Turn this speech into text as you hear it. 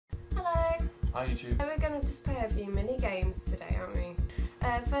Hi YouTube. We're going to just play a few mini games today, aren't we?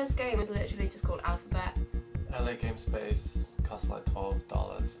 First game is literally just called Alphabet. LA Game Space costs like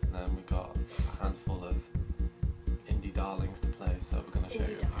 $12, and then we got a handful of indie darlings to play, so we're going to show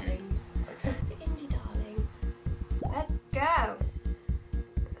you a few. Okay. It's an indie darling. Let's go!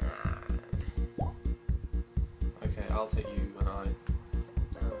 Okay, I'll take you and I.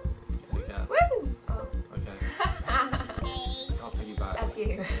 Oh. You take F. Woo! Oh. Okay. I'll take you back. F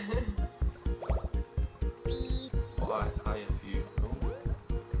you. Alright, I F you. Cool.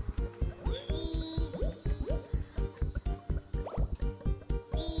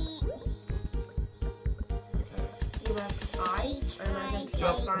 Okay. You have I, and I have to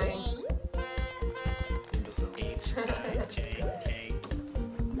drop mine. Imbecile.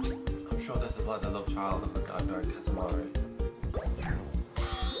 I'm sure this is like the love child of the guy behind Katamari.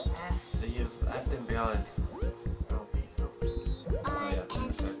 F. So you've F'd in behind. Oh, piss off. Oh yeah, okay. Oh.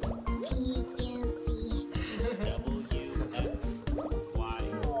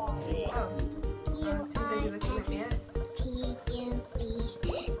 I was too busy looking at the S.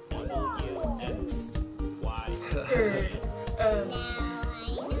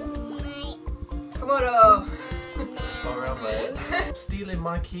 Come on, oh. Go around, mate. Stop stealing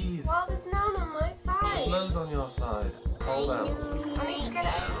my keys. Well, there's none on my side. There's loads on your side. Hold down. I need to get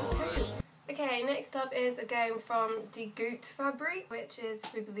it out. Okay, next up is a game from Die Goot Fabrik, which is,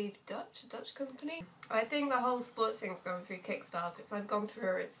 we believe, a Dutch company. I think the whole sports thing's going through Kickstarter, so I've gone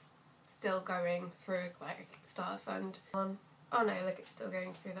through, it's still going through like a Kickstarter fund. Oh no, look, it's still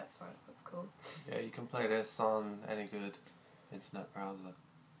going through, that's fine, that's cool. Yeah, you can play this on any good internet browser.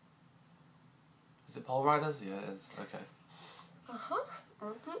 Is it Pole Riders? Yeah, it is. Okay.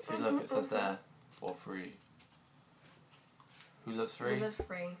 See, look, it says there, for free. Who lives free? Who lives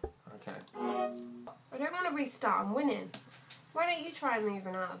free. Okay. I don't want to restart, I'm winning. Why don't you try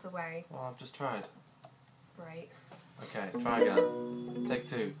moving out of the way? Well, I've just tried. Great. Okay, try again. Take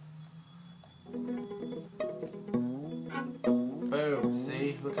two. Boom,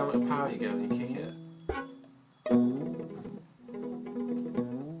 see? Look how much power you get when you kick it.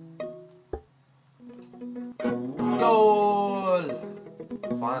 Goal!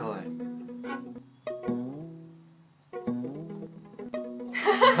 Finally.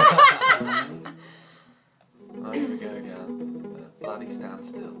 Oh, here we go again. The bloody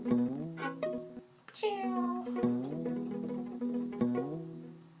standstill.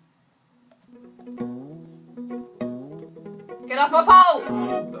 Get off my pole!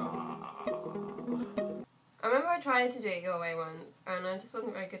 I remember I tried to do it your way once, and I just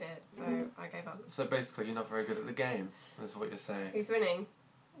wasn't very good at it, so I gave up. So basically, you're not very good at the game, is what you're saying. Who's winning?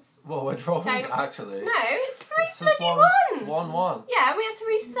 Well, we're drawing, Ten. actually. No, it's 1-1. 1-1. Yeah, and we had to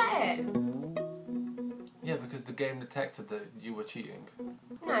reset it. Yeah, because the game detected that you were cheating.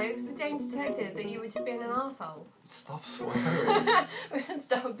 No, because the game detected that you were just being an arsehole. Stop swearing. We're going to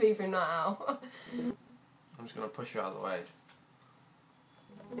start beeping that out. I'm just going to push you out of the way.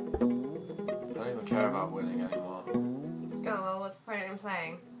 I don't even care about winning anymore. Oh, well, what's the point in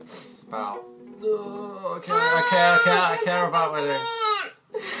playing? It's about... I care about winning.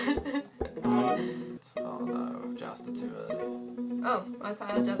 Oh no, I've jousted too early. Oh, I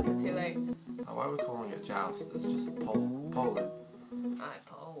thought I adjusted too late. Oh, why are we calling it joust? It's just polling. I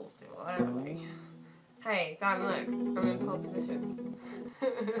polled too early. Hey, damn, look, I'm in pole position.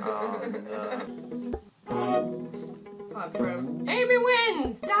 Oh no. Apart from Amy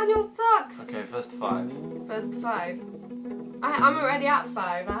wins! Daniel sucks! Okay, first to 5. First to 5. I'm already at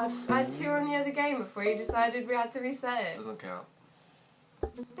 5. I had 2 on the other game before you decided we had to reset it. Doesn't count.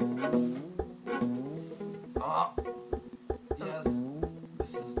 Oh! Yes!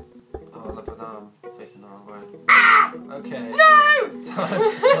 This is... Oh, no, but now I'm facing the wrong way. Ah! Okay. No! Time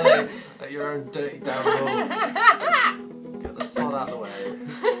to play at your own dirty damn rules. Get the sod out of the way.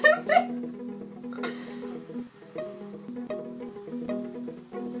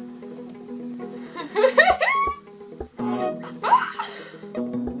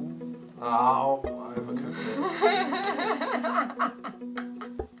 Oh, I overcooked it.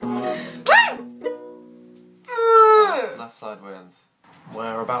 Left side wins.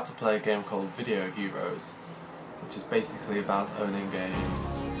 We're about to play a game called Video Heroes, which is basically about owning a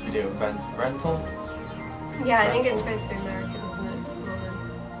video rental. Yeah, I think it's supposed to be American, isn't it?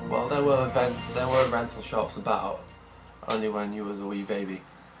 Well, there were rental shops about, only when you was a wee baby.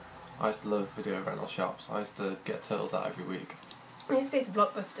 I used to love video rental shops. I used to get Turtles out every week. I used to go to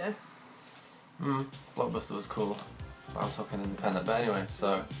Blockbuster. Blockbuster was cool. I'm talking independent. But anyway,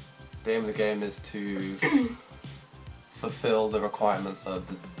 so the aim of the game is to fulfill the requirements of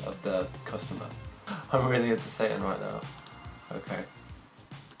the customer. I'm really into Satan right now. Okay.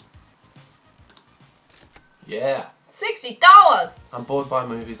 Yeah. $60! I'm bored by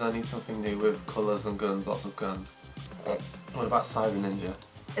movies. I need something new with colours and guns, lots of guns. What about Cyber Ninja?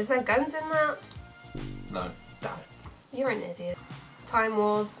 Is there guns in that? No. Damn it. You're an idiot. Time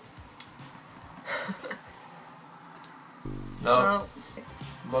Wars. No. Oh.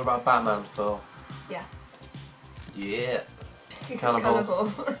 What about Batman, Phil? Yes. Yeah.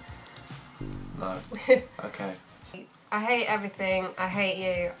 Cannibal. No. Okay. I hate everything. I hate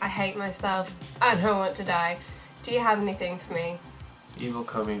you. I hate myself. And I want to die. Do you have anything for me? Evil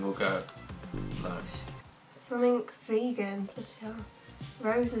come, evil go. No. Something vegan. Bloody hell.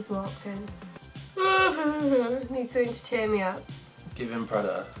 Rose has walked in. Need something to cheer me up. Give him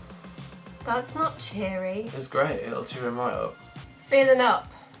Predator. That's not cheery. It's great. It'll cheer him right up. Feeling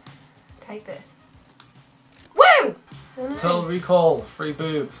up. Take this. Woo! Oh, no. Total Recall. Free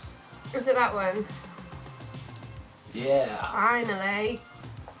boobs. Is it that one? Yeah. Finally.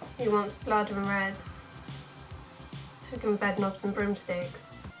 He wants blood and red. Chicken bed knobs and broomsticks.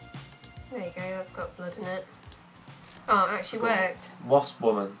 There you go, that's got blood in it. Oh, it actually worked. Wasp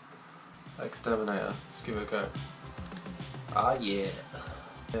Woman. Exterminator. Just give it a go. Ah, yeah.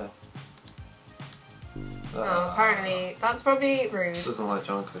 Yeah. Oh, apparently that's probably rude. Doesn't like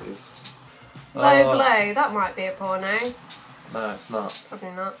John Cleese. Low blow, that might be a porno. No, it's not.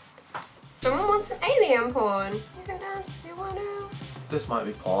 Probably not. Someone wants an alien porn. You can dance if you want to. This might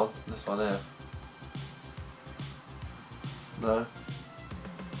be porn. This one here. No.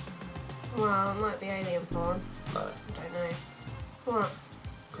 Well, it might be alien porn. No. I don't know. What?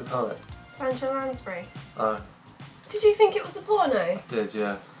 Click on it. Sancho Lansbury. No. Did you think it was a porno? Did,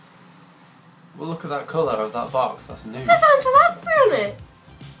 yeah. Well, look at that colour of that box. That's new. It says Sancho Lansbury on it.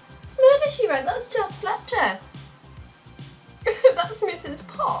 It's Murder, She Wrote. That's Joss Fletcher. That's Mrs.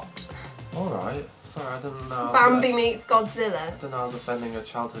 Pot. Alright. Sorry, I didn't know. Bambi meets Godzilla. I didn't know I was offending a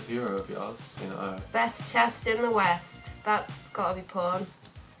childhood hero of yours. You know. Best chest in the West. That's gotta be porn.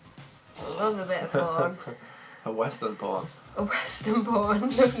 I love a bit of porn. A western porn. A western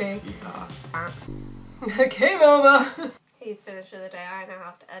porn. Lovely. Yeah. Game over. He's finished for the day. I now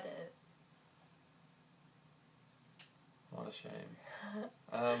have to edit it. What a shame.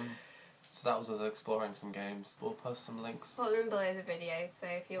 So that was us exploring some games. We'll post some links. Put them below the video, so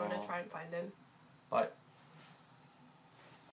if you want Oh. to try and find them. Bye.